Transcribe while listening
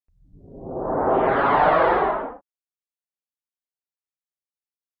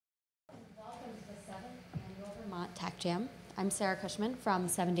Jam. I'm Sarah Cushman from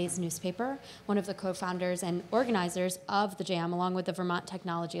 7 Days Newspaper, one of the co-founders and organizers of the Jam, along with the Vermont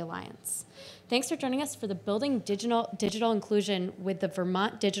Technology Alliance. Thanks for joining us for the Building Digital Inclusion with the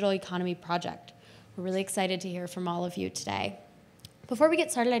Vermont Digital Economy Project. We're really excited to hear from all of you today. Before we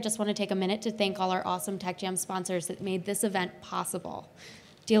get started, I just want to take a minute to thank all our awesome Tech Jam sponsors that made this event possible.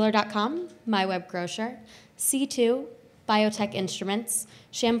 Dealer.com, My Web Grocer, C2, Biotech Instruments,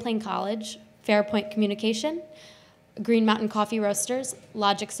 Champlain College, Fairpoint Communication, Green Mountain Coffee Roasters,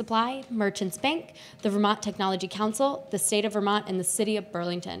 Logic Supply, Merchants Bank, the Vermont Technology Council, the State of Vermont, and the City of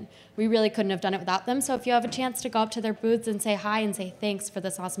Burlington. We really couldn't have done it without them, so if you have a chance to go up to their booths and say hi and say thanks for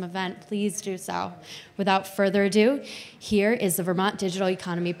this awesome event, please do so. Without further ado, here is the Vermont Digital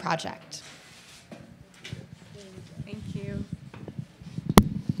Economy Project. Thank you.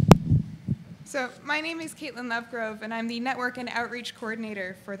 So my name is Caitlin Lovegrove, and I'm the Network and Outreach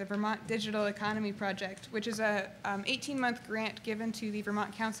Coordinator for the Vermont Digital Economy Project, which is a 18-month grant given to the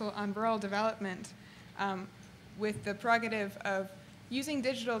Vermont Council on Rural Development with the prerogative of using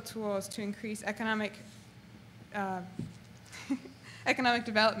digital tools to increase economic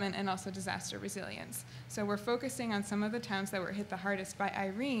development and also disaster resilience. So we're focusing on some of the towns that were hit the hardest by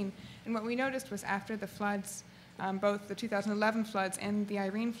Irene, and what we noticed was after the floods, both the 2011 floods and the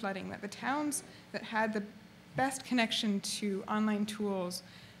Irene flooding, that the towns that had the best connection to online tools,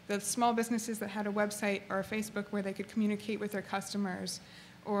 the small businesses that had a website or a Facebook where they could communicate with their customers,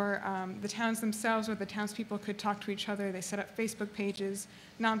 or the towns themselves where the townspeople could talk to each other, they set up Facebook pages,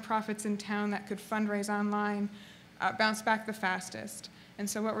 nonprofits in town that could fundraise online, bounce back the fastest. And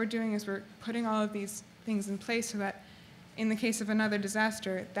so what we're doing is we're putting all of these things in place so that in the case of another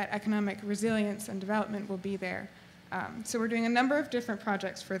disaster, that economic resilience and development will be there. So we're doing a number of different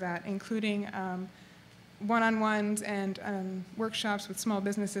projects for that, including one-on-ones and workshops with small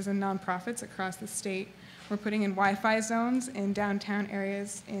businesses and nonprofits across the state. We're putting in Wi-Fi zones in downtown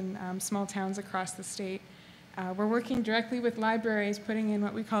areas in small towns across the state. We're working directly with libraries, putting in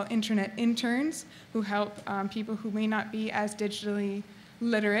what we call internet interns, who help people who may not be as digitally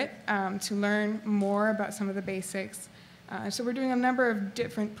literate to learn more about some of the basics. So we're doing a number of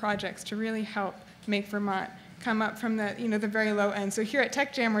different projects to really help make Vermont come up from the, the very low end. So here at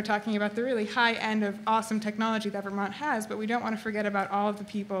Tech Jam, we're talking about the really high end of awesome technology that Vermont has, but we don't want to forget about all of the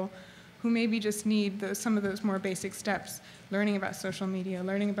people who maybe just need some of those more basic steps, learning about social media,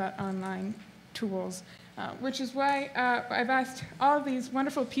 learning about online tools, which is why I've asked all of these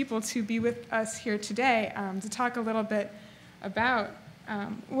wonderful people to be with us here today to talk a little bit about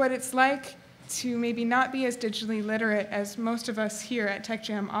what it's like to maybe not be as digitally literate as most of us here at Tech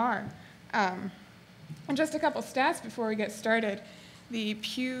Jam are. And just a couple stats before we get started. The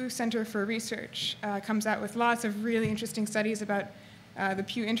Pew Center for Research comes out with lots of really interesting studies about the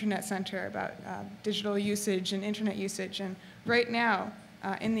Pew Internet Center, about digital usage and internet usage. And right now,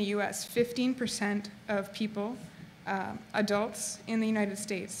 in the US, 15% of people, adults in the United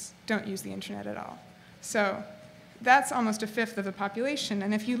States, don't use the internet at all. So that's almost a fifth of the population.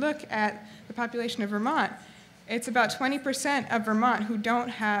 And if you look at the population of Vermont, it's about 20% of Vermont who don't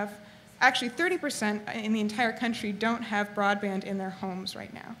have, actually 30% in the entire country don't have broadband in their homes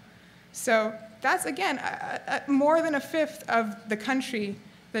right now. So that's, again, more than a fifth of the country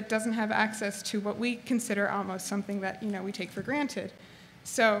that doesn't have access to what we consider almost something that we take for granted.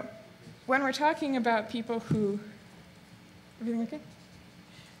 So when we're talking about people who, everything okay?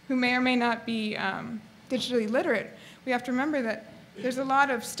 Who may or may not be digitally literate, we have to remember that there's a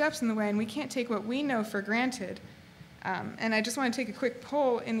lot of steps in the way, and we can't take what we know for granted. And I just want to take a quick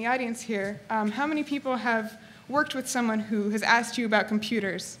poll in the audience here. How many people have worked with someone who has asked you about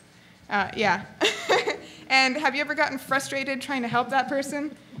computers? Yeah. And have you ever gotten frustrated trying to help that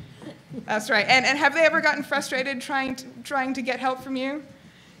person? That's right. And have they ever gotten frustrated trying to get help from you?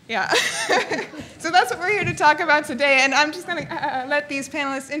 Yeah. So that's what we're here to talk about today. And I'm just going to let these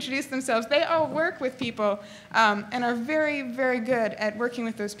panelists introduce themselves. They all work with people and are very, very good at working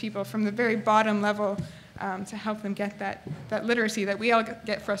with those people from the very bottom level to help them get that literacy that we all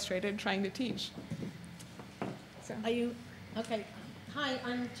get frustrated trying to teach. So. Are you? Okay. Hi,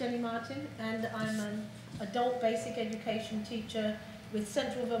 I'm Jennie Martin, and I'm an adult basic education teacher with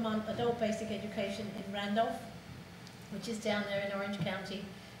Central Vermont Adult Basic Education in Randolph, which is down there in Orange County,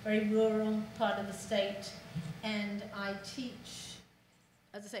 very rural part of the state. And I teach,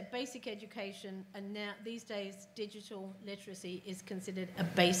 as I say, basic education, and now these days digital literacy is considered a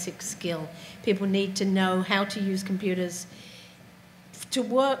basic skill. People need to know how to use computers to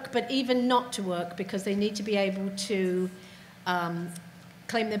work, but even not to work, because they need to be able to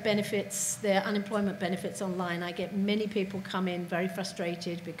claim their benefits, their unemployment benefits online. I get many people come in very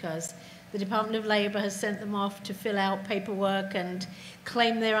frustrated because the Department of Labor has sent them off to fill out paperwork and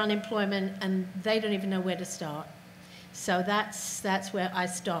claim their unemployment, and they don't even know where to start. So that's where I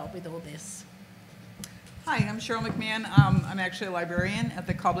start with all this. Hi, I'm Cheryl McMahon. I'm actually a librarian at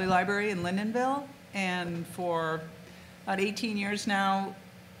the Cobley Library in Lyndonville, and for about 18 years now,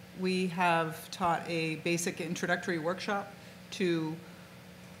 we have taught a basic introductory workshop to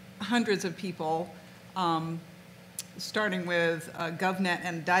hundreds of people, starting with GovNet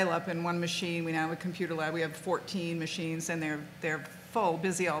and dial-up in one machine. We now have a computer lab. We have 14 machines, and they're full,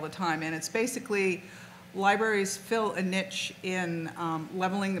 busy all the time. And it's basically libraries fill a niche in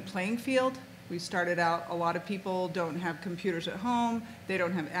leveling the playing field. We started out, a lot of people don't have computers at home. They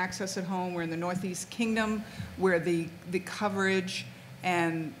don't have access at home. We're in the Northeast Kingdom, where the coverage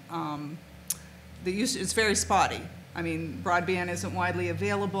and the use is very spotty. I mean, broadband isn't widely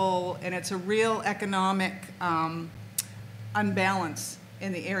available, and it's a real economic unbalance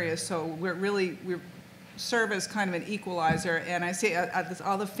in the area. So we serve as kind of an equalizer. And I see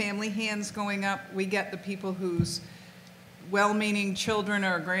all the family hands going up. We get the people whose well-meaning children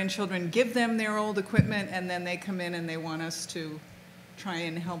or grandchildren give them their old equipment, and then they come in and they want us to try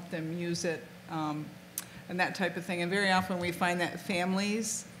and help them use it, and that type of thing. And very often we find that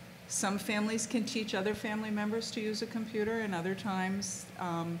some families can teach other family members to use a computer, and other times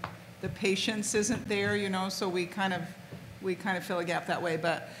the patience isn't there, you know, so we kind of fill a gap that way.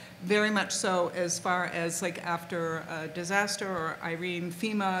 But very much so, as far as like after a disaster or Irene,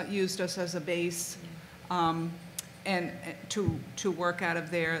 FEMA used us as a base, and to work out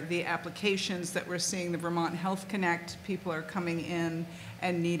of there. The applications that we're seeing, the Vermont Health Connect, people are coming in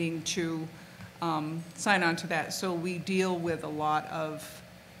and needing to sign on to that. So we deal with a lot of,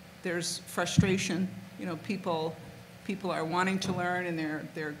 there's frustration, you know, people are wanting to learn, and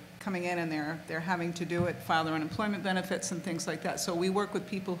they're coming in and they're having to do it, file their unemployment benefits and things like that. So we work with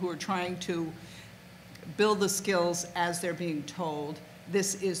people who are trying to build the skills as they're being told,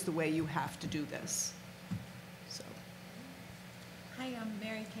 this is the way you have to do this. So. Hi, I'm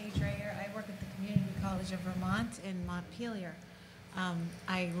Mary Kay Dreher. I work at the Community College of Vermont in Montpelier.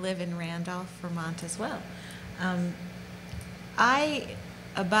 I live in Randolph, Vermont as well. I,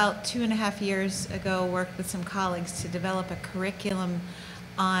 about 2.5 years ago, worked with some colleagues to develop a curriculum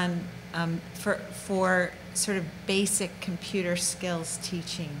on for sort of basic computer skills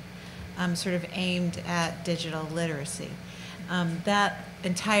teaching, sort of aimed at digital literacy. That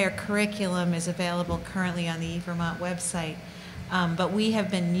entire curriculum is available currently on the eVermont website, but we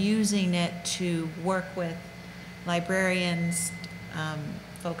have been using it to work with librarians,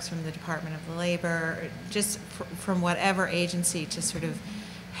 folks from the Department of Labor, just from whatever agency, to sort of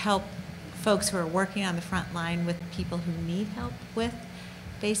help folks who are working on the front line with people who need help with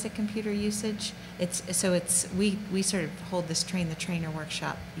basic computer usage. We sort of hold this train the trainer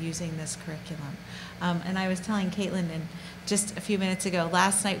workshop using this curriculum. And I was telling Caitlin, and just a few minutes ago,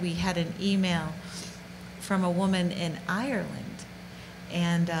 last night we had an email from a woman in Ireland,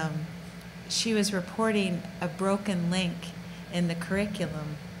 and she was reporting a broken link in the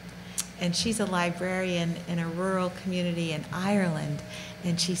curriculum. And she's a librarian in a rural community in Ireland,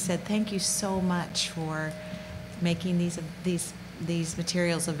 and she said, "Thank you so much for making these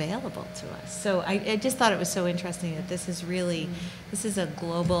materials available to us." So I just thought it was so interesting that this is really, this is a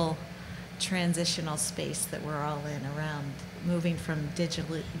global transitional space that we're all in, around moving from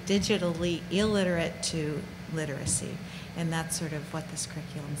digitally illiterate to literacy, and that's sort of what this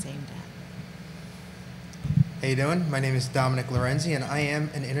curriculum's aimed at. How you doing? My name is Domenic Laurenzi, and I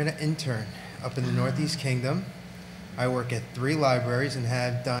am an internet intern up in the Northeast Kingdom. I work at 3 libraries and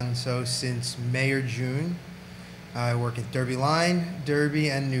have done so since May or June. I work at Derby Line,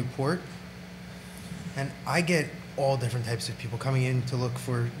 Derby, and Newport. And I get all different types of people coming in to look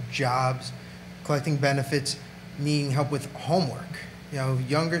for jobs, collecting benefits, needing help with homework. You know,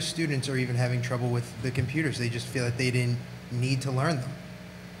 younger students are even having trouble with the computers. They just feel that they didn't need to learn them.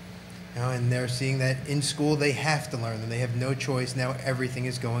 You know, and they're seeing that in school they have to learn them. They have no choice. Now everything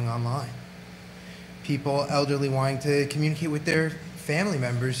is going online. People, elderly, wanting to communicate with their family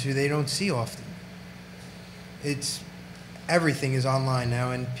members who they don't see often. Everything is online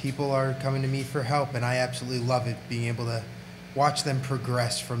now, and people are coming to me for help, and I absolutely love it, being able to watch them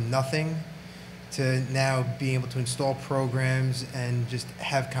progress from nothing to now being able to install programs and just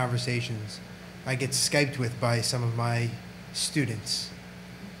have conversations. I get Skyped with by some of my students,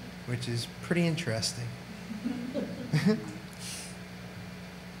 which is pretty interesting.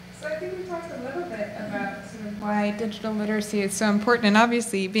 So I think we talked a little bit about sort of why digital literacy is so important. And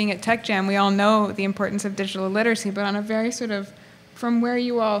obviously, being at Tech Jam, we all know the importance of digital literacy, but on a very sort of, from where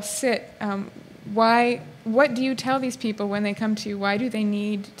you all sit, what do you tell these people when they come to you? Why do they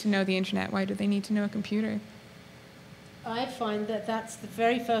need to know the internet? Why do they need to know a computer? I find that that's the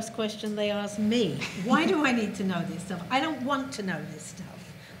very first question they ask me. Why do I need to know this stuff? I don't want to know this stuff.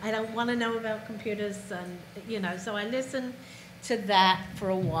 I don't want to know about computers, and so I listen to that for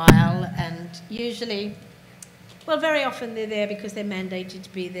a while, and usually, well, very often they're there because they're mandated to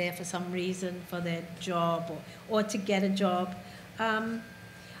be there for some reason, for their job or to get a job.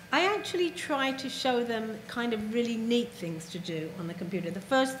 I actually try to show them kind of really neat things to do on the computer. The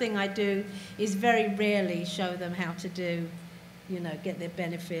first thing I do is very rarely show them how to do, get their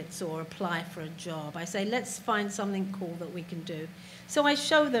benefits or apply for a job. I say, let's find something cool that we can do. So I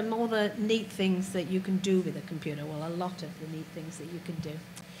show them all the neat things that you can do with a computer, well, a lot of the neat things that you can do.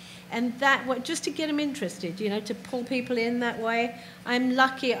 And just to get them interested, to pull people in that way. I'm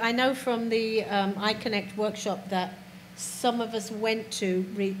lucky, I know from the iConnect workshop that some of us went to,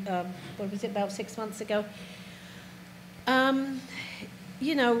 what was it, about 6 months ago?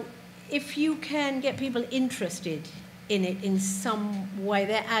 If you can get people interested in it in some way,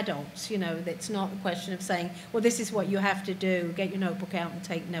 they're adults, it's not a question of saying, well, this is what you have to do, get your notebook out and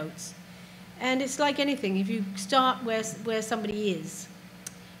take notes. And it's like anything, if you start where somebody is,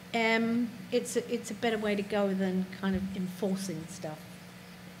 it's a better way to go than kind of enforcing stuff.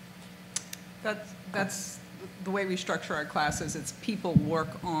 That's the way we structure our classes. It's people work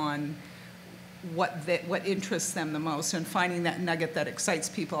on what interests them the most and finding that nugget that excites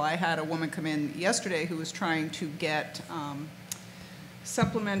people. I had a woman come in yesterday who was trying to get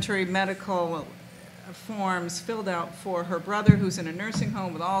supplementary medical forms filled out for her brother who's in a nursing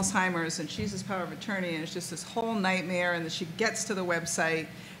home with Alzheimer's, and she's his power of attorney, and it's just this whole nightmare, and then she gets to the website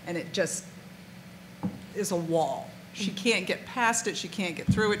and it just is a wall. She can't get past it. She can't get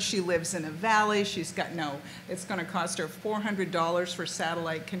through it. She lives in a valley. She's got it's going to cost her $400 for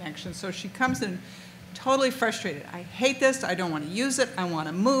satellite connection. So she comes in totally frustrated. I hate this. I don't want to use it. I want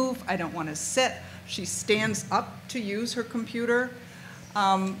to move. I don't want to sit. She stands up to use her computer.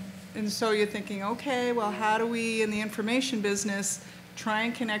 And so you're thinking, okay, well, how do we, in the information business, try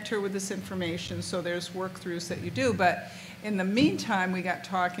and connect her with this information? So there's work-throughs that you do. But in the meantime, we got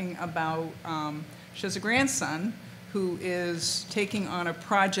talking about, she has a grandson who is taking on a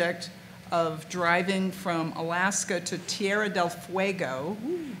project of driving from Alaska to Tierra del Fuego,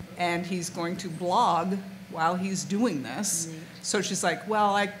 and he's going to blog while he's doing this. So she's like,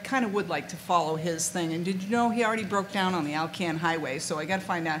 well, I kind of would like to follow his thing. And did you know he already broke down on the Alcan Highway? So I got to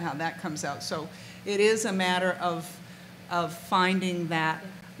find out how that comes out. So it is a matter of finding that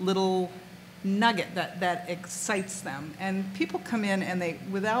little nugget that excites them. And people come in and they,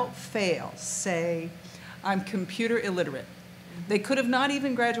 without fail, say, I'm computer illiterate. They could have not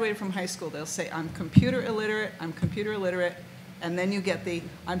even graduated from high school. They'll say, I'm computer illiterate, and then you get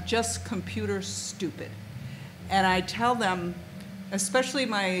I'm just computer stupid. And I tell them, especially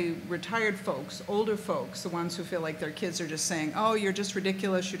my retired folks, older folks, the ones who feel like their kids are just saying, oh, you're just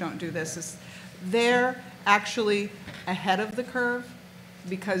ridiculous, you don't do this. They're actually ahead of the curve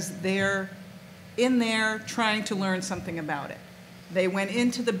because they're in there trying to learn something about it. They went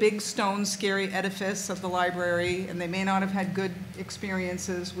into the big stone, scary edifice of the library, and they may not have had good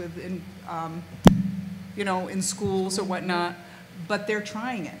experiences in schools or whatnot, but they're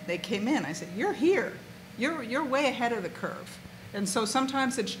trying it. They came in. I said, you're here. You're way ahead of the curve. And so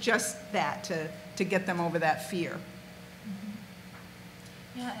sometimes it's just that to get them over that fear.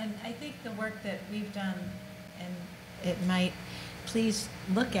 Yeah, and I think the work that we've done, and it might, please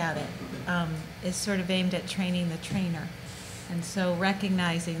look at it, is sort of aimed at training the trainer. And so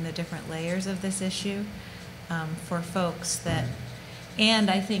recognizing the different layers of this issue for folks that, and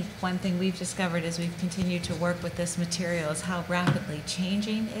I think one thing we've discovered as we've continued to work with this material is how rapidly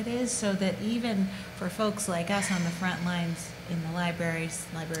changing it is, so that even for folks like us on the front lines in the libraries,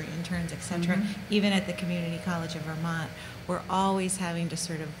 library interns, et cetera, even at the Community College of Vermont, we're always having to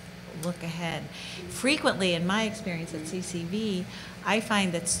sort of look ahead. Frequently, in my experience at CCV, I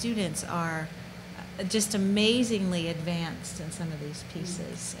find that students are just amazingly advanced in some of these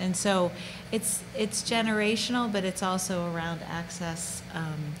pieces. And so it's generational, but it's also around access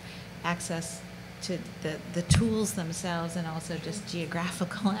to the tools themselves, and also just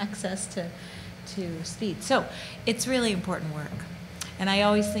geographical access to speed. So it's really important work. And I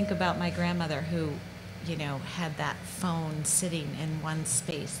always think about my grandmother who, had that phone sitting in one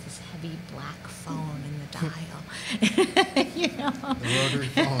space, this heavy black phone in the dial. The rotary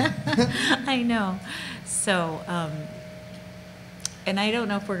phone. I know. So, and I don't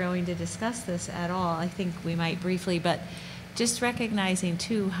know if we're going to discuss this at all. I think we might briefly, but just recognizing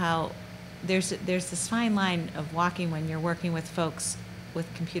too how there's this fine line of walking when you're working with folks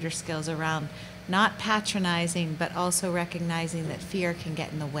with computer skills around not patronizing, but also recognizing that fear can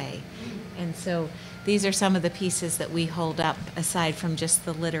get in the way. And so these are some of the pieces that we hold up aside from just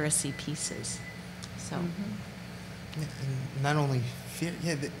the literacy pieces. So. Yeah, and not only fear,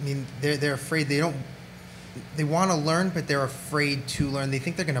 I mean, they're afraid. They want to learn, but they're afraid to learn. They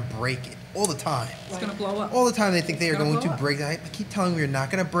think they're going to break it all the time. It's going to blow up. All the time they think they are going to break it. I keep telling them you're not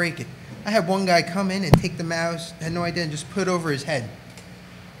going to break it. I had one guy come in and take the mouse, had no idea, and just put it over his head.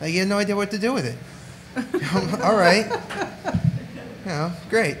 Like, he had no idea what to do with it. All right. You know,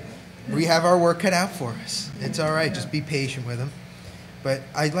 great. We have our work cut out for us. It's all right. Just be patient with them. But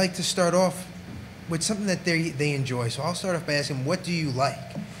I'd like to start off with something that they enjoy. So I'll start off by asking, what do you like?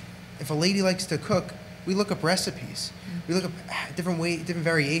 If a lady likes to cook, we look up recipes. We look up different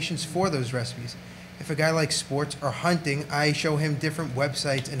variations for those recipes. If a guy likes sports or hunting, I show him different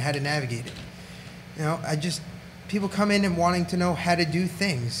websites and how to navigate it. You know, people come in and wanting to know how to do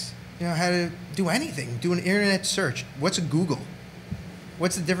things. You know, how to do anything. Do an internet search. What's a Google?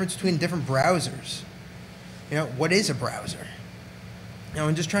 What's the difference between different browsers? You know, what is a browser? You know,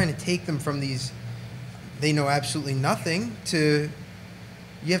 I'm just trying to take them from these, they know absolutely nothing, to,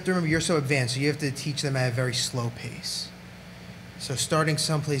 you have to remember you're so advanced, so you have to teach them at a very slow pace. So starting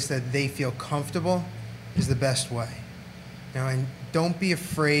someplace that they feel comfortable is the best way. You know, and don't be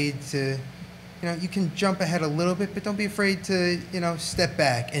afraid to, you know, you can jump ahead a little bit, but don't be afraid to, you know, step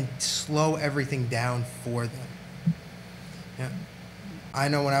back and slow everything down for them. You know, I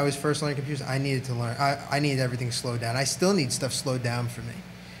know when I was first learning computers, I needed to learn. I needed everything slowed down. I still need stuff slowed down for me.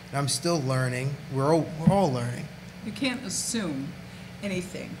 And I'm still learning. We're all learning. You can't assume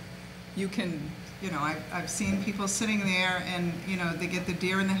anything. You can, you know, I've seen people sitting there and, you know, they get the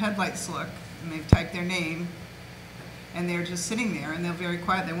deer in the headlights look, and they've typed their name, and they're just sitting there, and they're very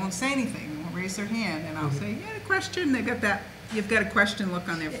quiet. They won't say anything. They won't raise their hand. And I'll say, yeah, question. They've got that, you've got a question look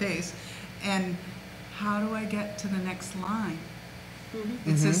on their face. And how do I get to the next line?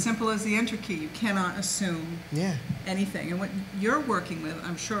 It's as simple as the enter key. You cannot assume anything. And what you're working with,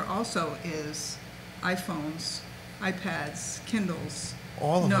 I'm sure, also is iPhones, iPads, Kindles,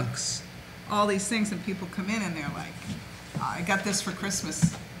 all of Nooks, all these things. And people come in and they're like, I got this for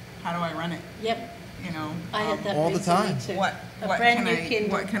Christmas. How do I run it? Yep. You know, I had that all the time. too. what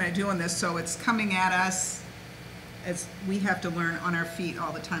can I do on this? So it's coming at us as we have to learn on our feet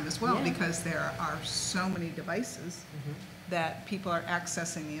all the time as well, because there are so many devices that people are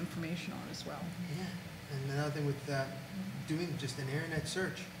accessing the information on as well. Yeah, and another thing with doing just an internet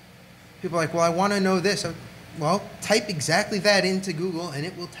search. People are like, well, I want to know this. Well, type exactly that into Google and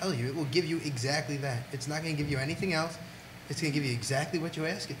it will tell you. It will give you exactly that. It's not going to give you anything else. It's going to give you exactly what you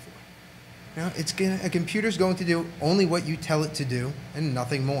ask it for. You know, a computer's going to do only what you tell it to do and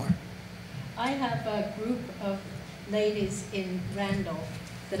nothing more. I have a group of ladies in Randolph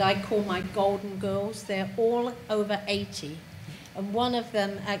that I call my golden girls. They're all over 80. And one of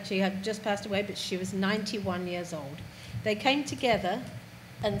them actually had just passed away, but she was 91 years old. They came together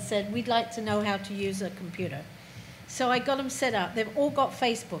and said, we'd like to know how to use a computer. So I got them set up. They've all got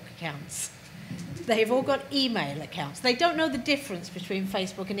Facebook accounts. They've all got email accounts. They don't know the difference between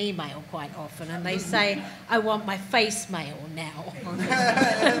Facebook and email quite often, and they say, I want my face mail now.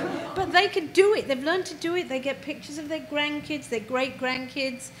 But they can do it. They've learned to do it. They get pictures of their grandkids, their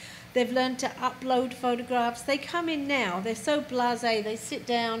great-grandkids. They've learned to upload photographs. They come in now. They're so blasé. They sit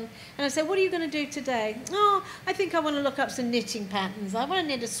down, and I say, what are you going to do today? Oh, I think I want to look up some knitting patterns. I want to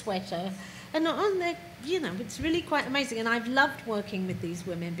knit a sweater. And on there, you know, it's really quite amazing. And I've loved working with these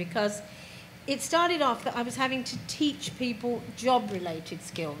women because it started off that I was having to teach people job-related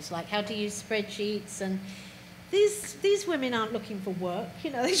skills, like how to use spreadsheets. And these women aren't looking for work,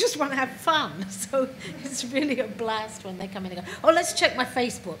 you know, they just want to have fun. So it's really a blast when they come in and go, oh, let's check my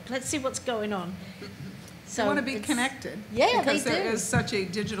Facebook. Let's see what's going on. So you want to be connected. Yeah, because they do. There is such a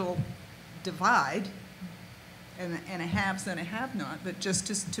digital divide, and a haves and a have-not, but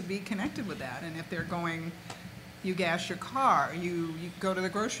just to be connected with that. And if they're going, you gas your car, you go to the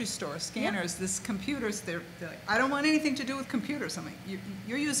grocery store, scanners, this computers, they're like, I don't want anything to do with computers. I'm like,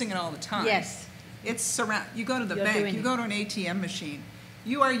 you're using it all the time. Yes. It's you go to the bank, you go to an ATM machine,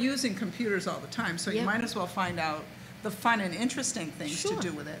 you are using computers all the time, so you might as well find out the fun and interesting things to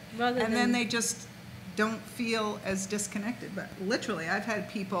do with it. And then they just don't feel as disconnected. But literally, I've had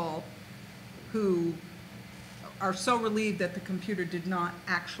people who are so relieved that the computer did not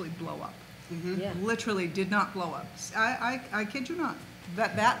actually blow up. Literally did not blow up. I kid you not.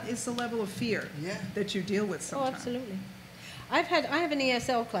 That is the level of fear that you deal with sometimes. Oh, absolutely. I have an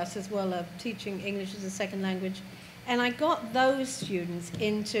ESL class as well of teaching English as a second language, and I got those students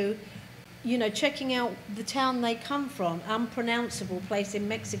into you know, checking out the town they come from, unpronounceable place in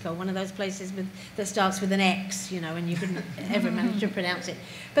Mexico, one of those places that starts with an X, you know, and you couldn't ever manage to pronounce it.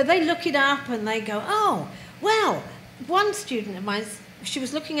 But they look it up and they go, oh, wow. One student of mine, she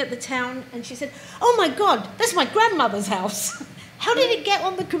was looking at the town and she said, oh my God, that's my grandmother's house. How did it get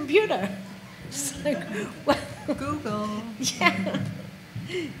on the computer? So, well, Google. Yeah.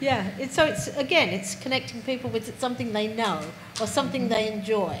 Yeah, it's connecting people with something they know or something they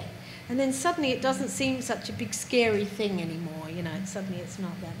enjoy. And then suddenly it doesn't seem such a big scary thing anymore, you know, suddenly it's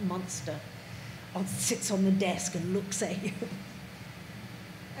not that monster that sits on the desk and looks at you.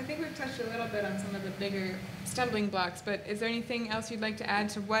 I think we've touched a little bit on some of the bigger stumbling blocks, but is there anything else you'd like to add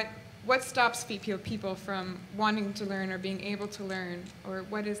to what stops people from wanting to learn or being able to learn, or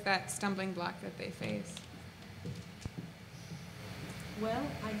what is that stumbling block that they face? Well,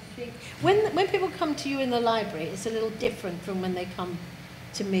 I think when people come to you in the library, it's a little different from when they come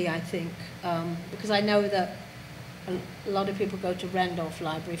to me, I think, because I know that a lot of people go to Randolph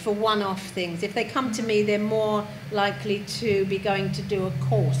Library for one-off things. If they come to me, they're more likely to be going to do a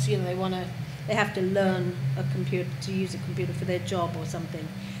course. You know, they have to learn a computer, to use a computer for their job or something.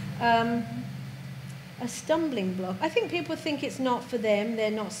 A stumbling block. I think people think it's not for them. They're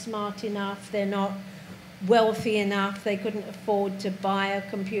not smart enough. They're not wealthy enough. They couldn't afford to buy a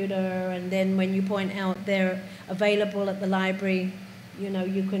computer. And then when you point out they're available at the library, you know,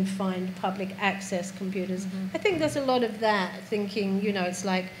 you can find public access computers. I think there's a lot of that thinking, you know, it's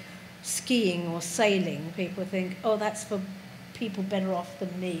like skiing or sailing. People think, oh, that's for people better off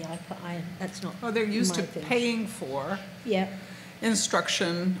than me. That's not. Well, they're used to thing. paying for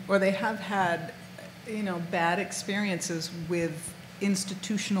instruction, or they have had, you know, bad experiences with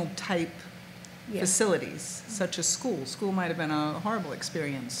institutional type facilities, such as school. School might have been a horrible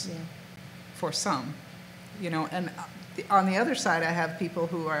experience for some, you know, and on the other side, I have people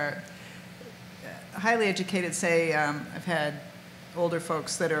who are highly educated, say, I've had older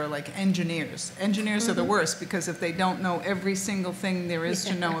folks that are like engineers. Engineers are the worst, because if they don't know every single thing there is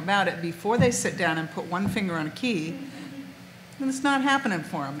to know about it before they sit down and put one finger on a key, then it's not happening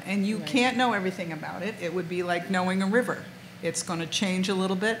for them. And you can't know everything about it. It would be like knowing a river. It's going to change a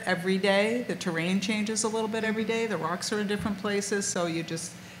little bit every day. The terrain changes a little bit every day. The rocks are in different places, so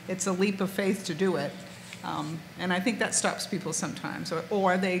it's a leap of faith to do it. And I think that stops people sometimes.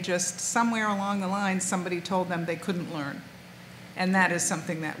 Or they just, somewhere along the line, somebody told them they couldn't learn. And that is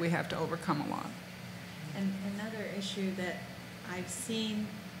something that we have to overcome a lot. And another issue that I've seen,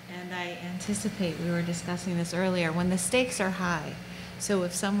 and I anticipate, we were discussing this earlier, when the stakes are high. So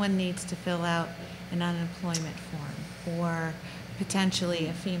if someone needs to fill out an unemployment form, or potentially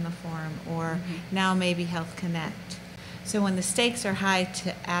a FEMA form, or now maybe Health Connect. So when the stakes are high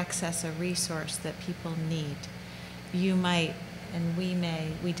to access a resource that people need, you might, and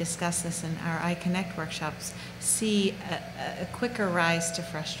we discuss this in our iConnect workshops, see a quicker rise to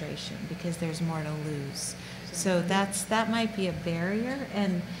frustration because there's more to lose. So that might be a barrier,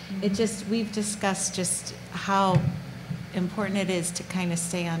 and we've discussed just how important it is to kind of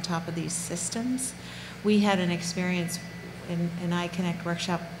stay on top of these systems. We had an experience in an iConnect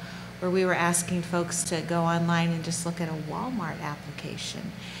workshop where we were asking folks to go online and just look at a Walmart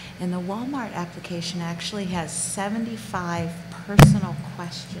application. And the Walmart application actually has 75 personal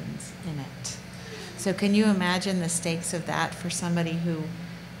questions in it. So can you imagine the stakes of that for somebody who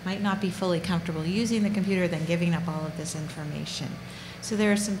might not be fully comfortable using the computer, then giving up all of this information? So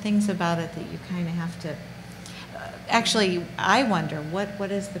there are some things about it that you kind of have to, actually, I wonder,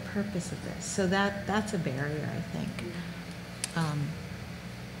 what is the purpose of this? So that's a barrier, I think.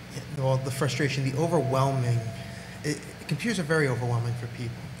 Well, the frustration, the overwhelming, computers are very overwhelming for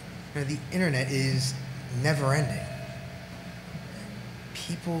people. You know, the internet is never ending.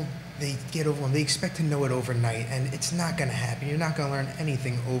 People, they get overwhelmed. They expect to know it overnight, and it's not going to happen. You're not going to learn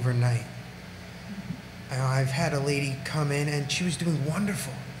anything overnight. I've had a lady come in, and she was doing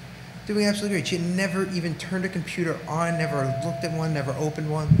wonderful, doing absolutely great. She had never even turned a computer on, never looked at one, never opened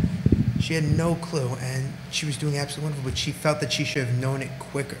one. She had no clue, and she was doing absolutely wonderful, but she felt that she should have known it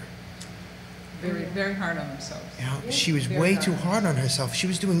quicker. Very, very hard on themselves. You know, she was way too hard on herself. She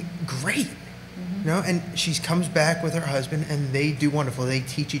was doing great. You know, and she comes back with her husband, and they do wonderful. They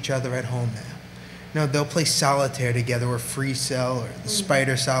teach each other at home now. You know, they'll play solitaire together, or free cell, or the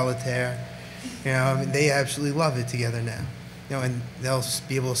spider solitaire. You know, I mean, they absolutely love it together now. You know, and they'll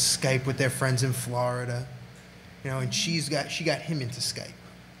be able to Skype with their friends in Florida. You know, and she got him into Skype,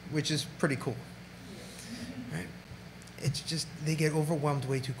 which is pretty cool. Right? It's just, they get overwhelmed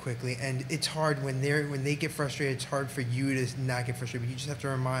way too quickly, and it's hard when they get frustrated. It's hard for you to not get frustrated. But you just have to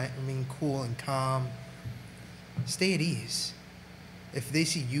remain cool and calm. Stay at ease. if they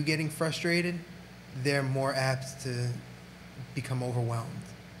see you getting frustrated, they're more apt to become overwhelmed.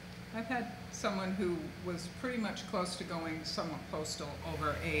 I've had someone who was pretty much close to going somewhat postal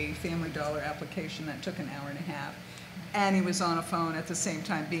over a Family Dollar application that took an hour and a half. And he was on a phone at the same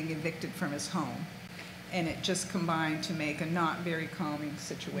time being evicted from his home. And it just combined to make a not very calming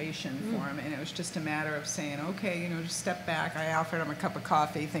situation for him. And it was just a matter of saying, okay, just step back. I offered him a cup of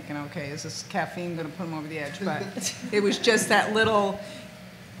coffee thinking, okay, is this caffeine going to put him over the edge? But it was just that little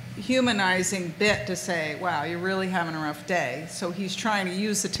humanizing bit to say, wow, you're really having a rough day. So he's trying to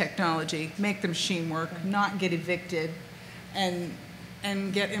use the technology, make the machine work, not get evicted, and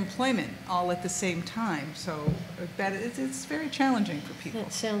get employment all at the same time. So it's very challenging for people.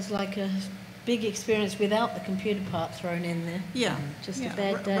 That sounds like a big experience without the computer part thrown in there. Yeah. Just a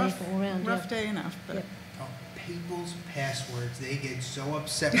bad day all around. Rough day enough. But. Yep. Oh, people's passwords, they get so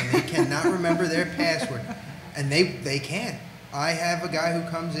upset when they cannot remember their password. And they can't. I have a guy who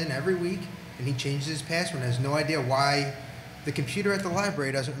comes in every week and he changes his password and has no idea why the computer at the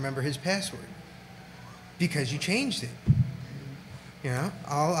library doesn't remember his password. Because you changed it.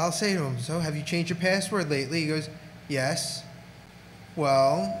 I'll say to him, so have you changed your password lately? He goes, yes.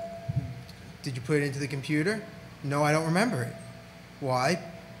 Well, did you put it into the computer? No, I don't remember it. Why?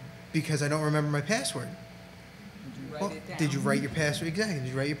 Because I don't remember my password. Did you write it down? Did you write your password? Exactly. Did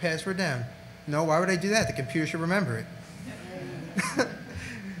you write your password down? No, why would I do that? The computer should remember it.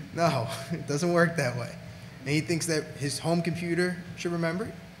 No, it doesn't work that way. And he thinks that his home computer should remember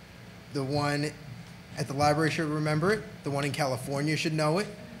it. The one at the library should remember it. The one in California should know it.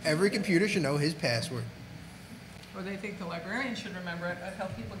 Every computer should know his password. Or they think the librarian should remember it. I've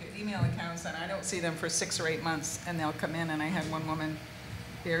helped people get email accounts, and I don't see them for 6 or 8 months, and they'll come in, and I had one woman,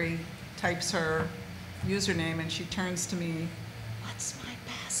 Barry types her username, and she turns to me, what's my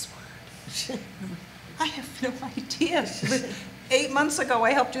password? I have no idea. 8 months ago,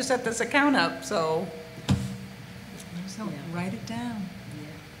 I helped you set this account up, so write it down.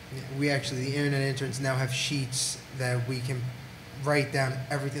 We actually, the internet interns now have sheets that we can write down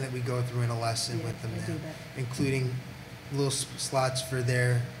everything that we go through in a lesson with them now, including little slots for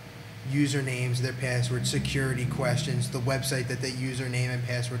their usernames, their passwords, security questions, the website that that username and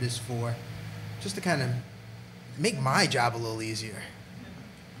password is for, just to kind of make my job a little easier.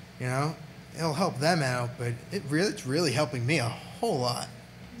 It'll help them out, but it's really helping me a whole lot.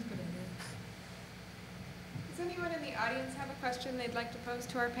 Does anyone in the audience have a question they'd like to pose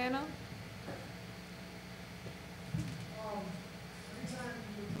to our panel? Every time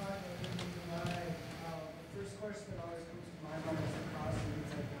you talk about the first question that always comes to my mind is the cost of the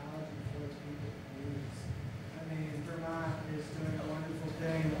technology for the people to use. I mean, Vermont is doing a wonderful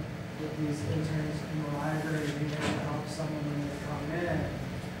thing with these interns in the library being able to help someone when they come in.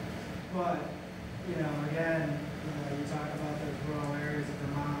 But, again, you talk about those rural areas of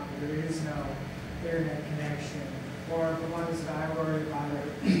Vermont where there is no internet connection. Or the ones that I worry about are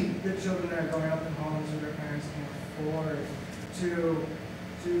the children that are growing up in homes where their parents can't afford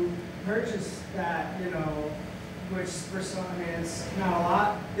to purchase that, which for some, it's not a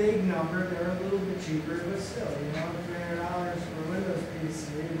lot, big number, they're a little bit cheaper, but still, $300 for a Windows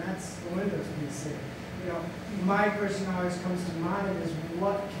PC, and that's the Windows PC. My question always comes to mind is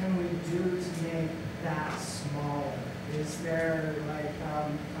what can we do to make that smaller? Is there,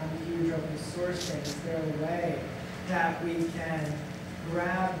 on a huge open source thing, is there a way that we can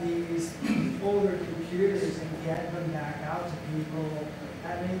grab these older computers and get them back out to people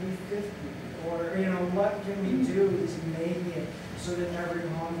at maybe 50? Or, what can we do to make it so that every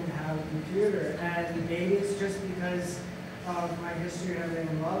home can have a computer? And maybe it's just because of my history and everything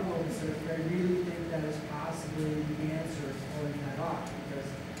in Lovegrove, so I really think that is possibly the answer is pulling that off. Because,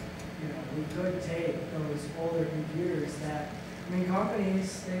 we could take those older computers that,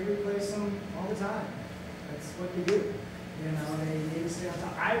 companies, they replace them all the time. That's what they do. They need to stay on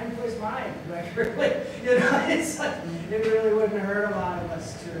top. I replaced mine regularly. It's it really wouldn't hurt a lot of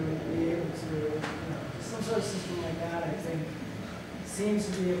us to be able to, some sort of system like that, I think, seems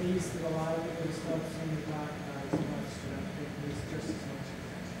to be a piece that a lot of people just don't seem to talk about as much. I think there's just as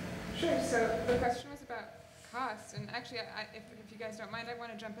much. Sure. So the question was about cost, and actually, if you guys don't mind, I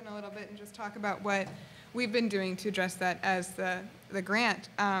want to jump in a little bit and just talk about what we've been doing to address that as the grant.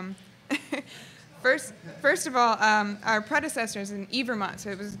 First of all, our predecessors in Vermont, so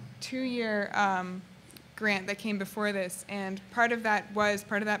it was a 2-year grant that came before this, and part of that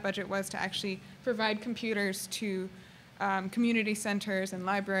budget was to actually provide computers to community centers and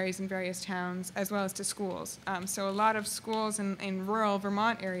libraries in various towns, as well as to schools. So a lot of schools in rural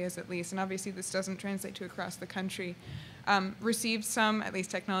Vermont areas, at least, and obviously this doesn't translate to across the country, received some, at least,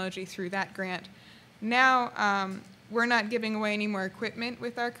 technology through that grant. Now, we're not giving away any more equipment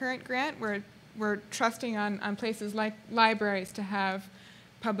with our current grant. We're trusting on places like libraries to have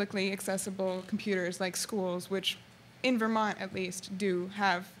publicly accessible computers, like schools, which in Vermont at least do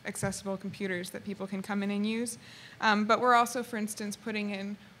have accessible computers that people can come in and use. But we're also, for instance, putting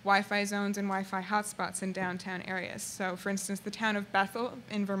in Wi-Fi zones and Wi-Fi hotspots in downtown areas. So for instance, the town of Bethel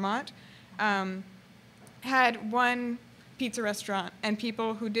in Vermont had one pizza restaurant, and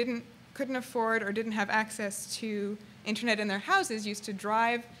people who couldn't afford or didn't have access to internet in their houses used to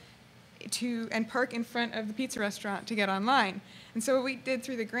drive to and park in front of the pizza restaurant to get online. And so what we did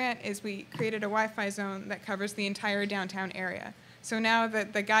through the grant is we created a Wi-Fi zone that covers the entire downtown area. So now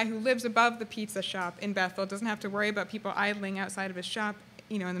that the guy who lives above the pizza shop in Bethel doesn't have to worry about people idling outside of his shop,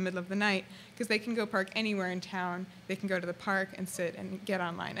 in the middle of the night, because they can go park anywhere in town. They can go to the park and sit and get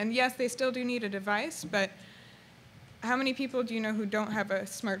online. And yes, they still do need a device, but how many people do you know who don't have a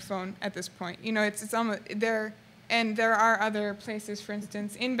smartphone at this point? It's almost there. And there are other places, for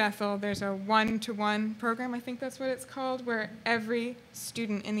instance, in Bethel, there's a one-to-one program, I think that's what it's called, where every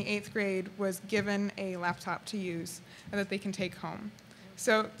student in the 8th grade was given a laptop to use that they can take home.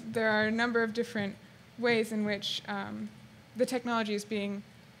 So there are a number of different ways in which the technology is being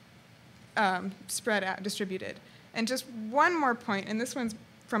spread out, distributed. And just one more point, and this one's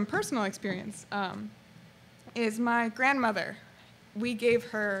from personal experience, is my grandmother. We gave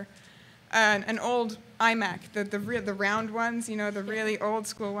her an old iMac, the round ones, the really old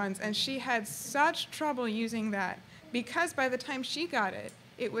school ones, and she had such trouble using that because by the time she got it,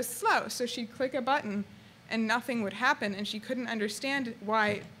 it was slow. So she'd click a button and nothing would happen, and she couldn't understand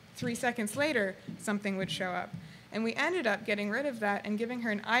why 3 seconds later something would show up. And we ended up getting rid of that and giving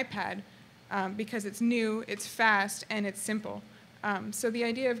her an iPad because it's new, it's fast, and it's simple. So the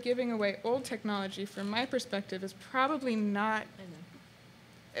idea of giving away old technology, from my perspective, is probably not.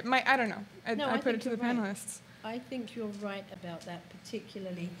 I don't know. I put it to the panelists. I think you're right about that,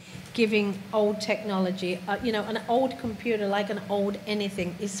 particularly giving old technology. An old computer, like an old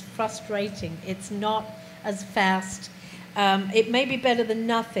anything, is frustrating. It's not as fast. It may be better than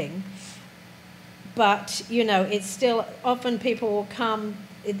nothing, but it's still. Often people will come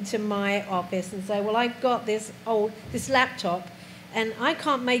into my office and say, "Well, I've got this laptop, and I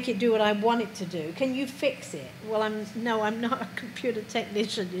can't make it do what I want it to do. Can you fix it?" Well, I'm not a computer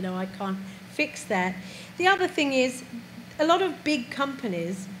technician, I can't fix that. The other thing is, a lot of big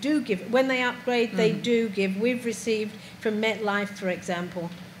companies do give, when they upgrade, they do give. We've received from MetLife, for example,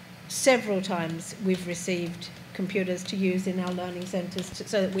 several times we've received computers to use in our learning centers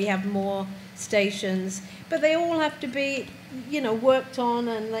so that we have more stations. But they all have to be, worked on,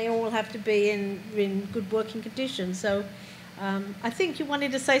 and they all have to be in good working conditions. So I think you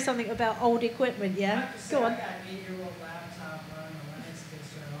wanted to say something about old equipment, yeah? Go on. I got an 8-year-old laptop running a Linux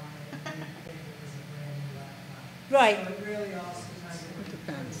distro on it, and didn't think it was a brand new laptop. Right. So it really also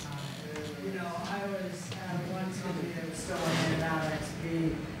depends. I was at one company that was still handing out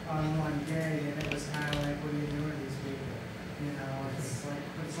XP on 1 gig, and it was kind of like, what are you doing with these people? It's like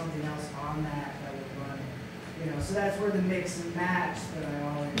put something else on that would run. So that's where the mix and match that I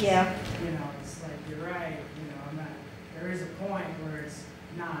always. Yeah. It's like you're right. There is a point where it's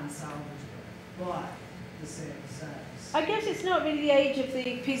non-salvageable, but the same size. I guess it's not really the age of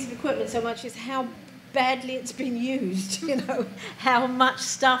the piece of equipment so much as how badly it's been used, how much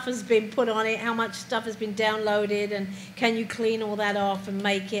stuff has been put on it, how much stuff has been downloaded, and can you clean all that off and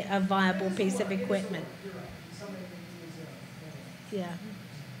make it a viable piece of equipment? You're right. Somebody can use it. Yeah.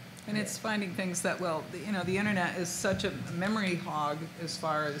 And it's finding things that, the internet is such a memory hog as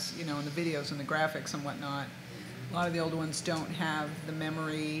far as, in the videos and the graphics and whatnot. A lot of the older ones don't have the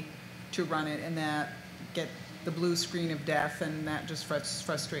memory to run it, and that get the blue screen of death, and that just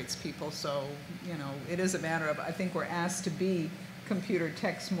frustrates people. So, it is a matter of, I think we're asked to be computer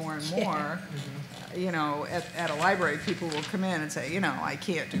techs more and more. At a library, people will come in and say, I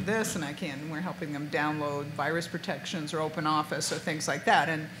can't do this, and I can't, and we're helping them download virus protections or open office or things like that,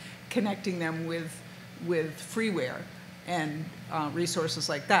 and connecting them with freeware. And resources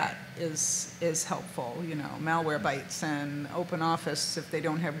like that is helpful, Malware Bytes and Open Office, if they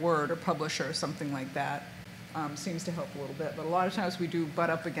don't have Word or Publisher or something like that, seems to help a little bit. But a lot of times we do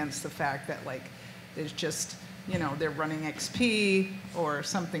butt up against the fact that, there's just, they're running XP or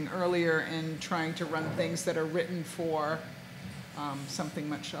something earlier and trying to run things that are written for something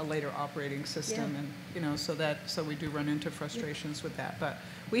much a later operating system, and so we do run into frustrations with that. But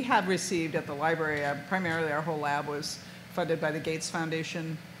we have received at the library, primarily our whole lab was funded by the Gates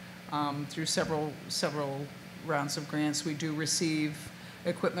Foundation through several rounds of grants. We do receive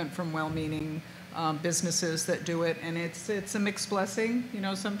equipment from well-meaning businesses that do it, and it's a mixed blessing. You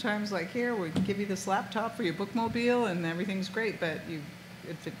know, sometimes like, here, we give you this laptop for your bookmobile and everything's great, but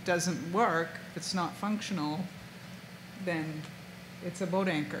if it doesn't work, if it's not functional, then it's a boat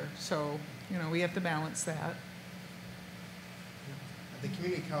anchor. So, you know, we have to balance that. The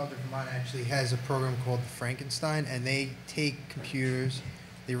Community College of Vermont actually has a program called the Frankenstein, and they take computers,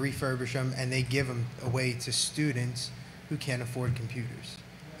 they refurbish them, and they give them away to students who can't afford computers.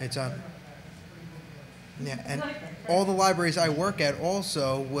 It's on. Yeah, and all the libraries I work at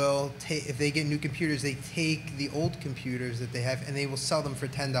also will take, if they get new computers, they take the old computers that they have and they will sell them for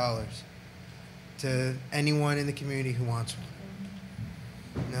 $10 to anyone in the community who wants one.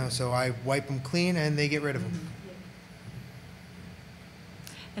 You know, so I wipe them clean and they get rid of them.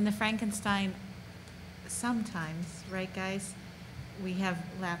 And the Frankenstein, sometimes, right, guys, we have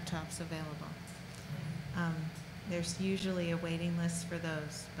laptops available. There's usually a waiting list for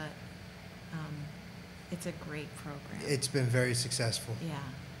those, but it's a great program. It's been very successful. Yeah. Are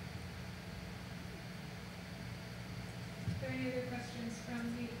there any other questions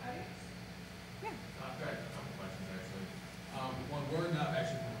from the audience? Yeah. I've got a couple questions, actually. One, we're not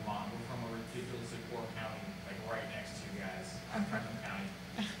actually from Vermont. We're from a ridiculously poor county, like right next to you guys, Franklin County.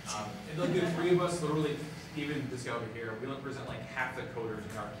 And the three of us, literally, even this guy over here, we represent like half the coders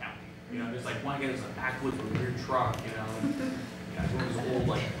in our county. You know, there's like one guy who's a backwoods with a weird truck, you know, and, you know, one of those old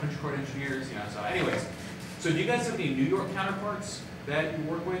like punch card engineers, you know. So anyways, so do you guys have any New York counterparts that you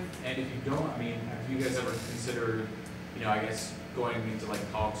work with? And if you don't, I mean, have you guys ever considered, you know, I guess going into like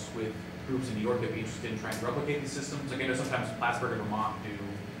talks with groups in New York that'd be interested in trying to replicate these systems? Like I know sometimes Plattsburgh and Vermont do,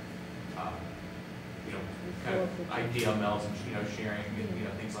 you know, kind of idea melds and, you know, sharing and, you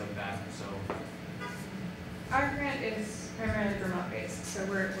know, things like that. So Our grant is primarily Vermont-based, so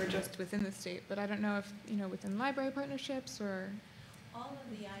we're just within the state. But I don't know if, you know, within library partnerships or. All of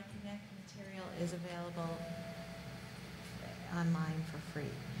the iConnect material is available online for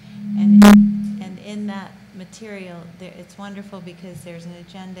free. And in that material, it's wonderful because there's an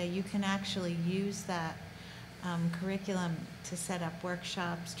agenda. You can actually use that curriculum to set up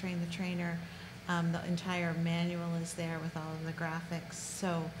workshops, train the trainer. The entire manual is there with all of the graphics.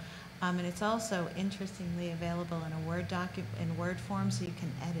 So, and it's also interestingly available in a Word document, in Word form, so you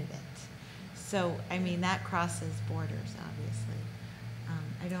can edit it. So, I mean, that crosses borders, obviously.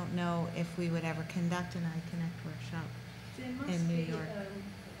 I don't know if we would ever conduct an iConnect workshop in New York.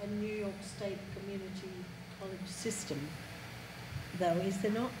 A New York State community college system, though, is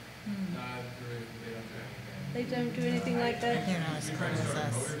there not? They don't do anything like that? They're not as cool as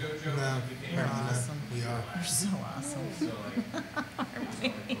us. No, We're awesome. we are. We're so awesome.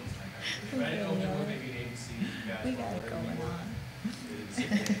 We got it going on.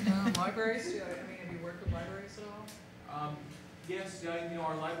 Libraries, I mean, have you worked with libraries at all? Yes, you know,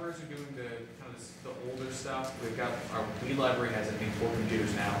 our libraries are doing the kind of the older stuff. We've got our lead library has, I think, 4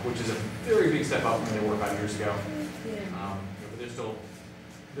 computers now, which is a very big step up from when they were 5 years ago. Yeah. But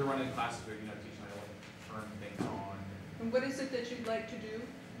they're running classes where, you know, teaching how to like turn things on. And what is it that you'd like to do?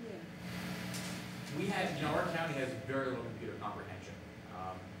 We have, you know, our county has very little computer comprehension.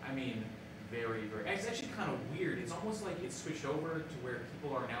 I mean, very, very. It's actually kind of weird. It's almost like it's switched over to where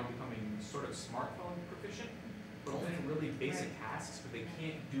people are now becoming sort of smartphone proficient, but only in really basic tasks, but they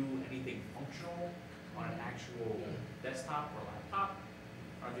can't do anything functional on an actual desktop or laptop.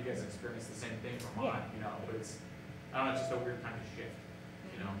 I don't know if you guys experience the same thing from mine, you know, but it's, I don't know, it's just a weird kind of shift,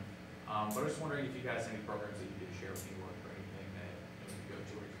 you know. But I was just wondering if you guys have any programs that you did share with New York or anything that you go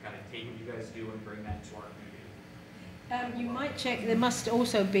to, or you kind of take what you guys do and bring that to our community. You might check, there must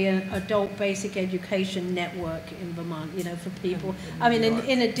also be an adult basic education network in Vermont, you know, for people. I mean,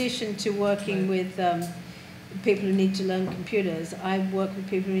 in addition to working with people who need to learn computers, I work with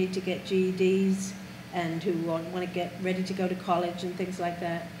people who need to get GEDs and who want to get ready to go to college and things like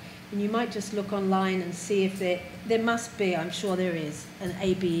that. And you might just look online and see if there must be, I'm sure there is, an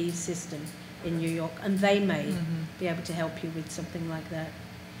ABE system in New York, and they may be able to help you with something like that.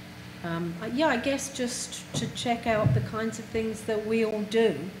 Yeah, I guess just to check out the kinds of things that we all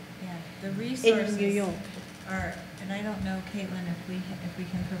do. Yeah, the resources in New York are, and I don't know, Caitlin, if we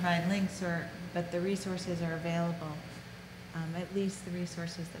can provide links, but the resources are available. At least the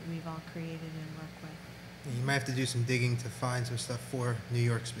resources that we've all created and work with. You might have to do some digging to find some stuff for New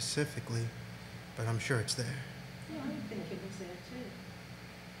York specifically, but I'm sure it's there. Yeah, I think it was there too.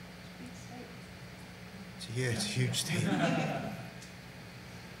 It's a big state. So, yeah, it's a huge state.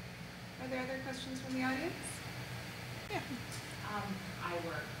 Are there other questions from the audience? Yeah. I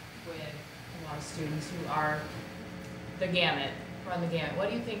work with a lot of students who are run the gamut.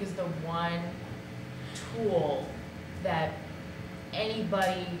 What do you think is the one tool that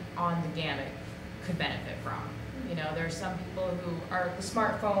anybody on the gamut could benefit from. You know, there's some people who are the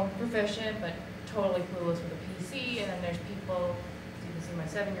smartphone proficient, but totally clueless with a PC, and then there's people, you can see my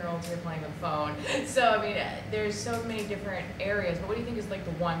 7-year-olds here playing with a phone. So, I mean, there's so many different areas, but what do you think is like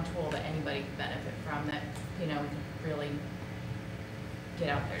the one tool that anybody can benefit from that, you know, can really get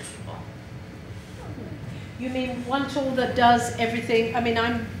out there to people? You mean one tool that does everything? I mean,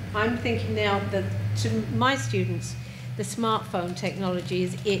 I'm thinking now that to my students, the smartphone technology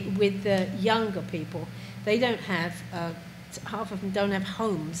is it with the younger people. They don't have, half of them don't have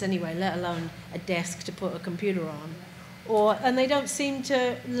homes anyway, let alone a desk to put a computer on. And they don't seem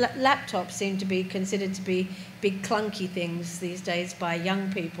to, laptops seem to be considered to be big clunky things these days by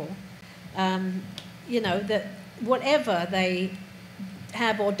young people. You know, that whatever they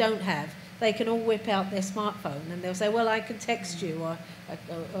have or don't have, they can all whip out their smartphone and they'll say, well, I can text you, or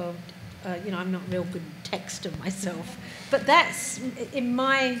you know, I'm not real good texter myself. But that's, in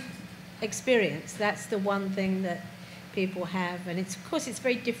my experience, that's the one thing that people have. And it's, of course, it's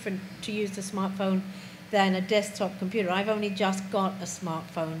very different to use the smartphone than a desktop computer. I've only just got a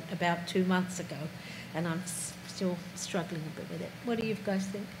smartphone about 2 months ago, and I'm still struggling a bit with it. What do you guys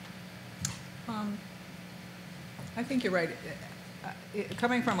think? I think you're right.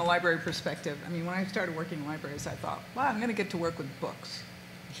 Coming from a library perspective, I mean, when I started working in libraries, I thought, wow, I'm going to get to work with books.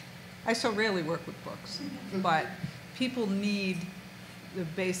 I so rarely work with books, but people need the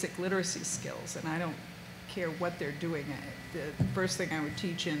basic literacy skills, and I don't care what they're doing. The first thing I would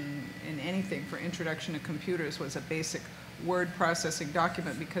teach in anything for introduction to computers was a basic word processing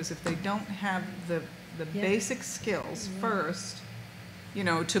document, because if they don't have the basic skills first, you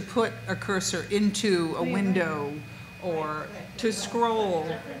know, to put a cursor into a window or to scroll,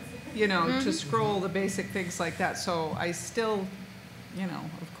 you know, to scroll the basic things like that. So I still, you know,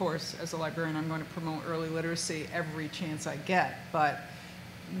 of course, as a librarian, I'm going to promote early literacy every chance I get, but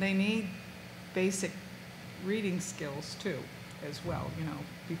they need basic reading skills too, as well, you know,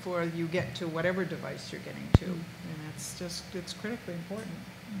 before you get to whatever device you're getting to. And it's just, it's critically important.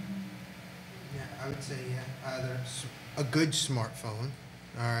 Yeah, I would say, yeah, either a good smartphone,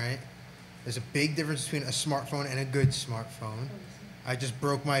 all right? There's a big difference between a smartphone and a good smartphone. I just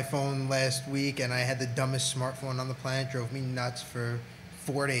broke my phone last week, and I had the dumbest smartphone on the planet. Drove me nuts for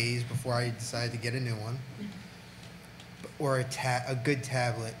 4 days before I decided to get a new one. Or a good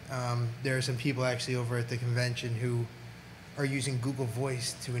tablet. There are some people actually over at the convention who are using Google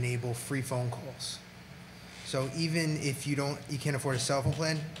Voice to enable free phone calls. So even if you can't afford a cell phone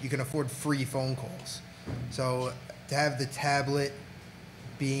plan, you can afford free phone calls. So to have the tablet,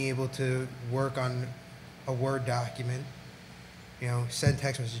 being able to work on a Word document, you know, send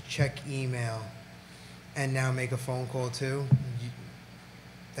text messages, check email, and now make a phone call too,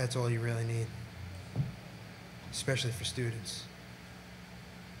 that's all you really need, especially for students.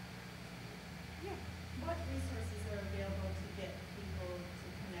 Yeah. What resources are available to get people to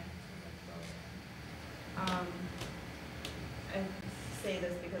connect to the program? I say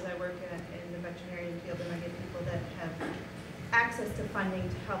this because I work in the veterinarian field, and I get people that have access to funding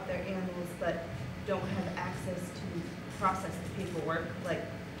to help their animals, but don't have access to process the paperwork like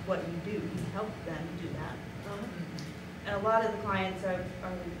what you do. You help them do that. And a lot of the clients are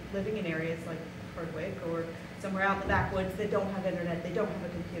living in areas like Hardwick or somewhere out in the backwoods that don't have internet, they don't have a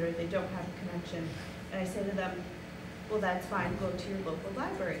computer, they don't have a connection. And I say to them, well, that's fine, go to your local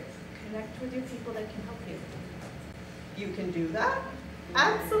library. Connect with your people that can help you. You can do that?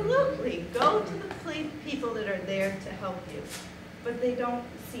 Absolutely. Go to the people that are there to help you. But they don't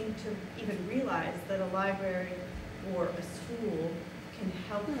seem to even realize that a library or a school can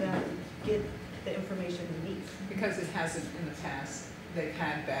help them get the information they need. Because it hasn't in the past. They've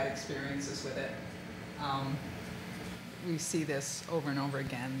had bad experiences with it. We see this over and over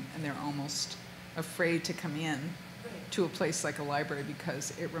again, and they're almost afraid to come in to a place like a library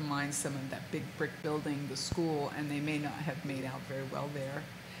because it reminds them of that big brick building, the school, and they may not have made out very well there.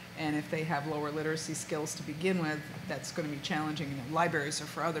 And if they have lower literacy skills to begin with, that's going to be challenging. You know, libraries are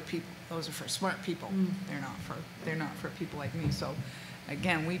for other people; those are for smart people. They're not for people like me. So,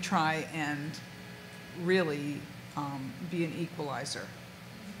 again, we try and really be an equalizer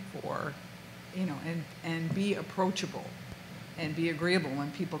for, you know, and be approachable and be agreeable when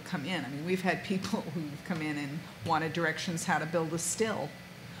people come in. I mean, we've had people who've come in and wanted directions how to build a still.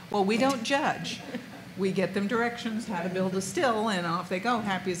 Well, we don't judge. We get them directions how to build a still, and off they go,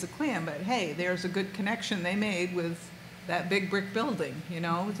 happy as a clam. But hey, there's a good connection they made with that big brick building, you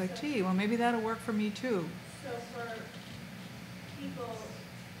know? It's like, gee, well, maybe that'll work for me too. So for people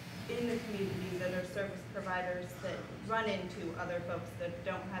in the community that are service providers that run into other folks that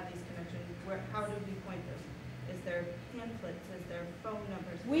don't have these connections, how do we point them? Is there pamphlets? Is there phone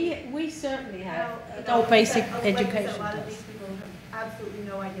numbers? We certainly have Now, adult basic like I said, education. a lot of does. these people have absolutely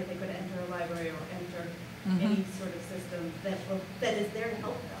no idea they could enter a library or enter any sort of system that is there to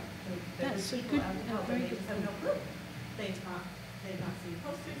help them. That's There's a people good- out to help, very and they good just have no clue. They've not seen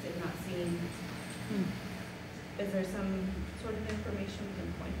posters, they've not seen, is there some sort of information we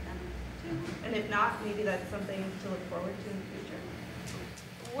can point them to? And if not, maybe that's something to look forward to in the future.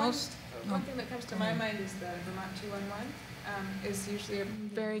 One thing that comes to my mind is the Vermont 211 is usually a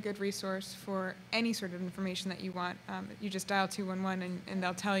very good resource for any sort of information that you want. You just dial 211 and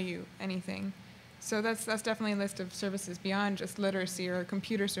they'll tell you anything. So that's definitely a list of services beyond just literacy or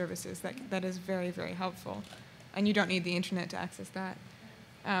computer services that is very, very helpful. And you don't need the internet to access that.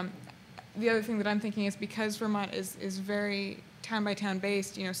 The other thing that I'm thinking is because Vermont is very town by town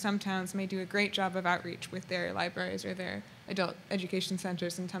based, you know, some towns may do a great job of outreach with their libraries or their adult education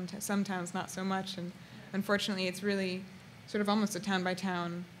centers, and some towns not so much. And unfortunately, it's really sort of almost a town by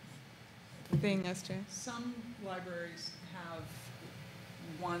town thing as to. Some libraries have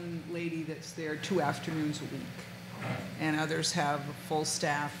one lady that's there 2 afternoons a week, and others have a full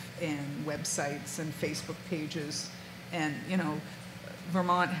staff and websites and Facebook pages. And, you know,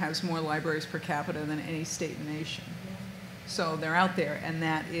 Vermont has more libraries per capita than any state in the nation. So they're out there, and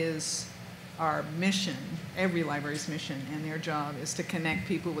that is our mission, every library's mission, and their job is to connect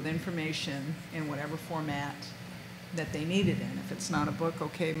people with information in whatever format that they need it in. If it's not a book,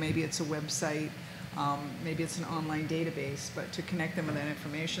 okay, maybe it's a website, maybe it's an online database, but to connect them with that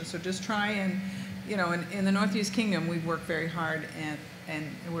information. So just try and, you know, in the Northeast Kingdom, we've worked very hard, and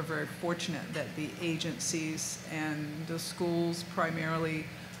we're very fortunate that the agencies and the schools primarily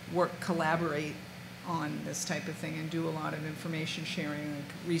collaborate on this type of thing and do a lot of information sharing, like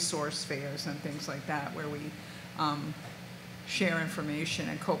resource fairs and things like that, where we share information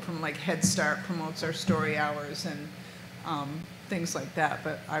and like Head Start promotes our story hours and things like that.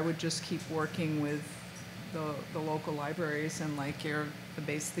 But I would just keep working with the local libraries and like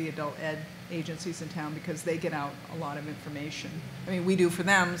the adult ed agencies in town, because they get out a lot of information. I mean, we do for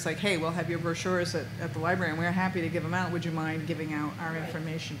them. It's like, hey, we'll have your brochures at the library, and we're happy to give them out. Would you mind giving out our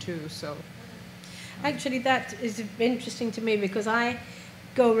information too? So. Actually, that is interesting to me because I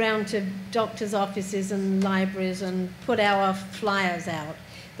go around to doctors' offices and libraries and put our flyers out,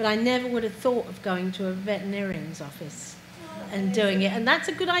 but I never would have thought of going to a veterinarian's office and doing it. And that's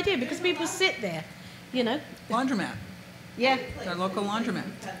a good idea because people sit there, you know. Laundromat. Yeah. Their local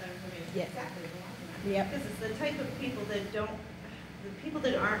laundromat. Yeah. Yeah. Because it's the type of people that the people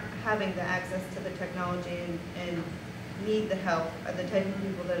that aren't having the access to the technology and need the help are the type of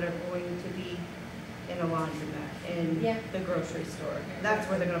people that are going to be in a laundromat, in the grocery store. That's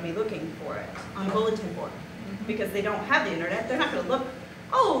where they're going to be looking for it, on a bulletin board. Because they don't have the internet, they're not going to look,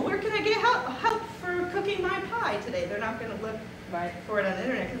 oh, where can I get help for cooking my pie today? They're not going to look for it on the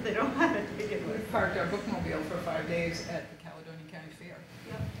internet because they don't have it to begin with. We parked our bookmobile for 5 days at the Caledonia County Fair.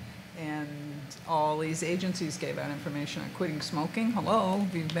 Yep. And all these agencies gave out information on quitting smoking. Hello,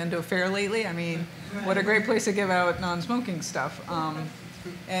 have you been to a fair lately? I mean, what a great place to give out non-smoking stuff.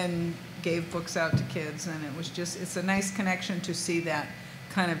 And gave books out to kids, and it was just, it's a nice connection to see that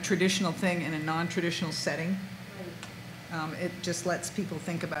kind of traditional thing in a non-traditional setting. It just lets people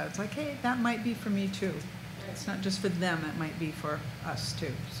think about it. It's like, hey, that might be for me too. It's not just for them, it might be for us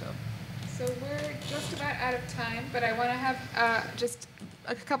too. So we're just about out of time, but I want to have just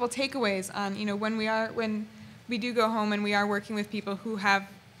a couple takeaways on, you know, when we do go home and we are working with people who have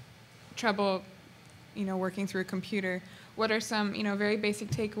trouble, you know, working through a computer. What are some, you know, very basic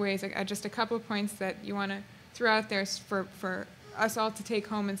takeaways, just a couple of points that you want to throw out there for us all to take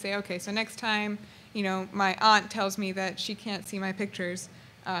home and say, okay, so next time, you know, my aunt tells me that she can't see my pictures,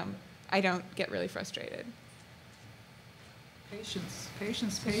 I don't get really frustrated.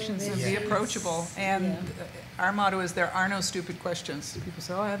 Patience, and be approachable. And our motto is there are no stupid questions. People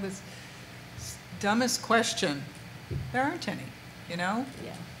say, oh, I have this dumbest question. There aren't any, you know?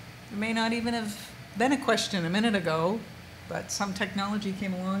 Yeah. It may not even have been a question a minute ago, but some technology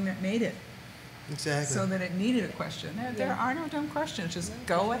came along that made it. Exactly. So that it needed a question. There are no dumb questions. Just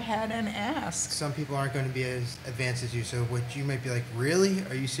go ahead and ask. Some people aren't going to be as advanced as you, so what you might be like, really?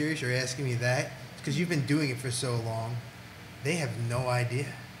 Are you serious? You're asking me that? Because you've been doing it for so long. They have no idea.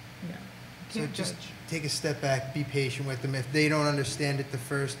 Yeah. So just take a step back, be patient with them. If they don't understand it the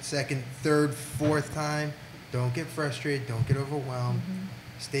first, second, third, fourth time, don't get frustrated, don't get overwhelmed.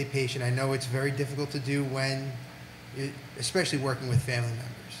 Stay patient. I know it's very difficult to do especially working with family members.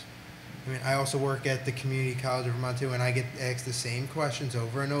 I mean, I also work at the Community College of Vermont too, and I get asked the same questions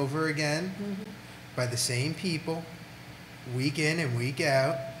over and over again by the same people, week in and week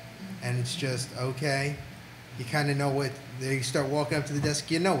out, and it's just, okay, You kind of know what, they start walking up to the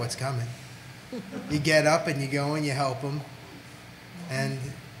desk, you know what's coming. You get up and you go and you help them. And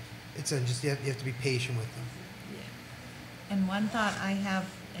it's just, you have to be patient with them. And one thought I have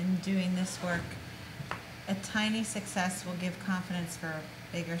in doing this work, a tiny success will give confidence for a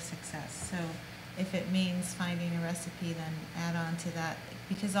bigger success. So if it means finding a recipe, then add on to that,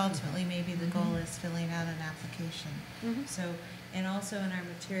 because ultimately maybe the goal is filling out an application. So, and also in our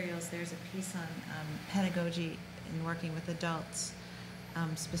materials, there's a piece on pedagogy and working with adults,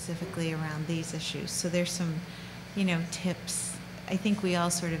 specifically around these issues. So there's some, tips. I think we all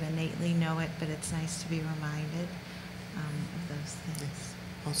sort of innately know it, but it's nice to be reminded of those things.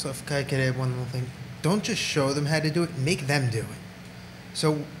 Also, if I could add one little thing, don't just show them how to do it, make them do it.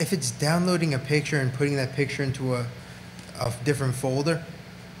 So if it's downloading a picture and putting that picture into a different folder,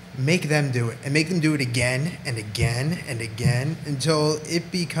 make them do it, and make them do it again and again and again until it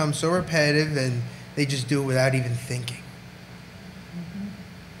becomes so repetitive and they just do it without even thinking.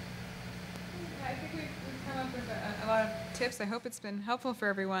 I think we've come up with a lot of tips. I hope it's been helpful for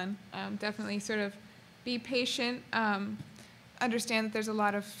everyone. Definitely sort of be patient, understand that there's a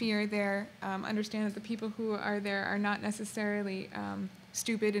lot of fear there, understand that the people who are there are not necessarily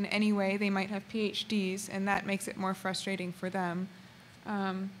stupid in any way. They might have PhDs, and that makes it more frustrating for them.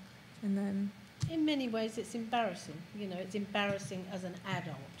 And then, in many ways, it's embarrassing. It's embarrassing as an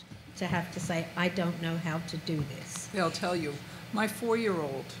adult to have to say, I don't know how to do this. They'll tell you, my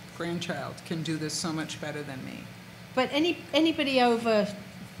 4-year-old grandchild can do this so much better than me. But anybody over,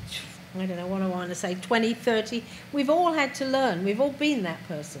 I don't know what I want to say, 20, 30, we've all had to learn. We've all been that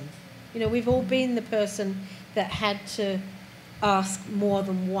person. We've all been the person that had to ask more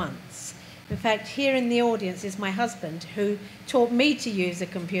than once. In fact, here in the audience is my husband, who taught me to use a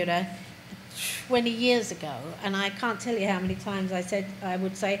computer 20 years ago, and I can't tell you how many times I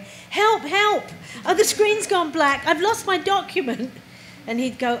would say, help, help, oh, the screen's gone black, I've lost my document. And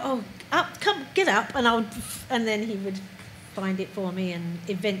he'd go, oh, up, come, get up, and then he would find it for me, and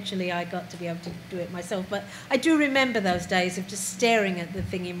eventually I got to be able to do it myself. But I do remember those days of just staring at the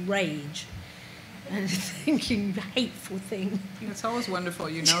thing in rage and thinking hateful thing. It's always wonderful,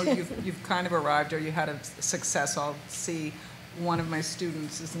 you've kind of arrived, or you had a success. I'll see one of my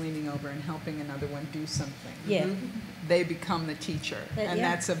students is leaning over and helping another one do something. Yeah. They become the teacher, and yeah.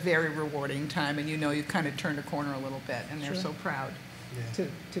 that's a very rewarding time, and you've kind of turned a corner a little bit, and they're so proud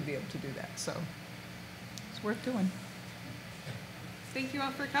to be able to do that. So it's worth doing. thank you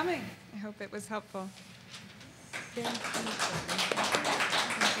all for coming. I hope it was helpful.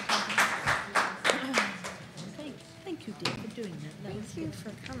 Thank you, dear, for doing that. Thank you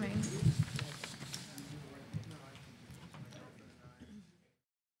for coming.